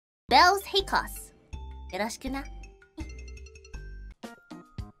Baelz Hakos. よろしくな。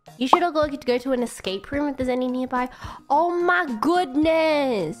 You should all go to an escape room if there's any nearby. Oh my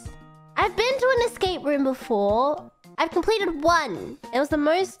goodness! I've been to an escape room before. I've completed one. It was the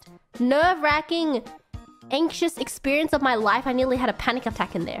most nerve-wracking, anxious experience of my life. I nearly had a panic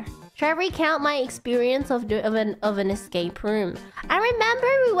attack in there. Should I recount my experience of an escape room? I remember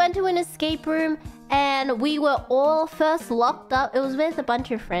we went to an escape room and we were all first locked up. It was with a bunch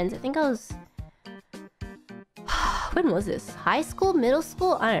of friends. I think I was... When was this? High school? Middle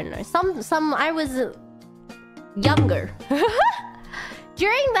school? I don't know. I was younger.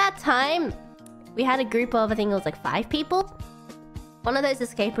 During that time, we had a group of, I think it was like 5 people. One of those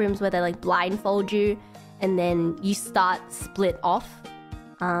escape rooms where they like blindfold you and then you start split off.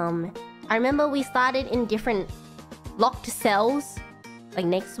 I remember we started in different locked cells, like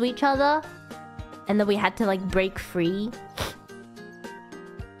next to each other. And then we had to like break free.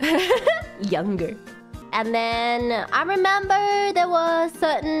 Younger. And then I remember there was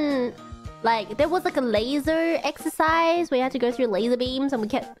certain... Like, there was like a laser exercise where you had to go through laser beams and we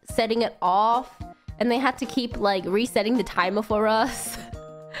kept setting it off. And they had to keep like resetting the timer for us.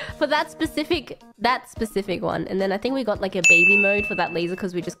 For that specific one. And then I think we got like a baby mode for that laser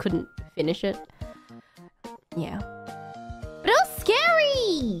because we just couldn't finish it. Yeah. But it was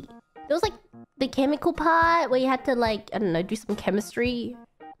scary! There was like the chemical part where you had to like, I don't know, do some chemistry.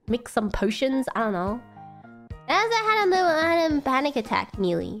 Mix some potions, I don't know. As I had a panic attack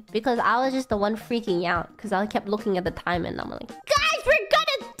nearly. Because I was just the one freaking out. Because I kept looking at the time and I'm like, guys, we're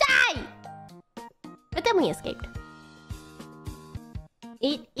gonna die! But then we escaped.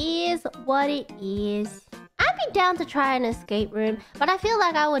 It is what it is. I'd be down to try an escape room. But I feel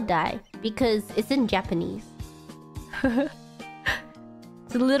like I would die. Because it's in Japanese.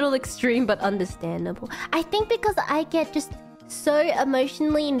 It's a little extreme but understandable. I think because I get just... so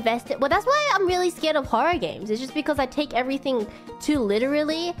emotionally invested. Well, that's why I'm really scared of horror games. It's just because I take everything too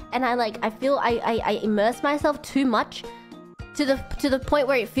literally and I feel I immerse myself too much to the point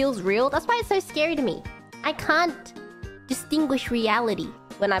where it feels real. That's why it's so scary to me. I can't distinguish reality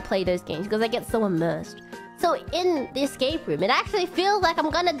when I play those games because I get so immersed. So in the escape room, it actually feels like I'm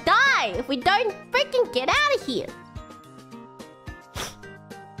gonna die if we don't freaking get out of here.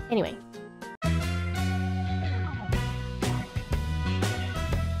 Anyway.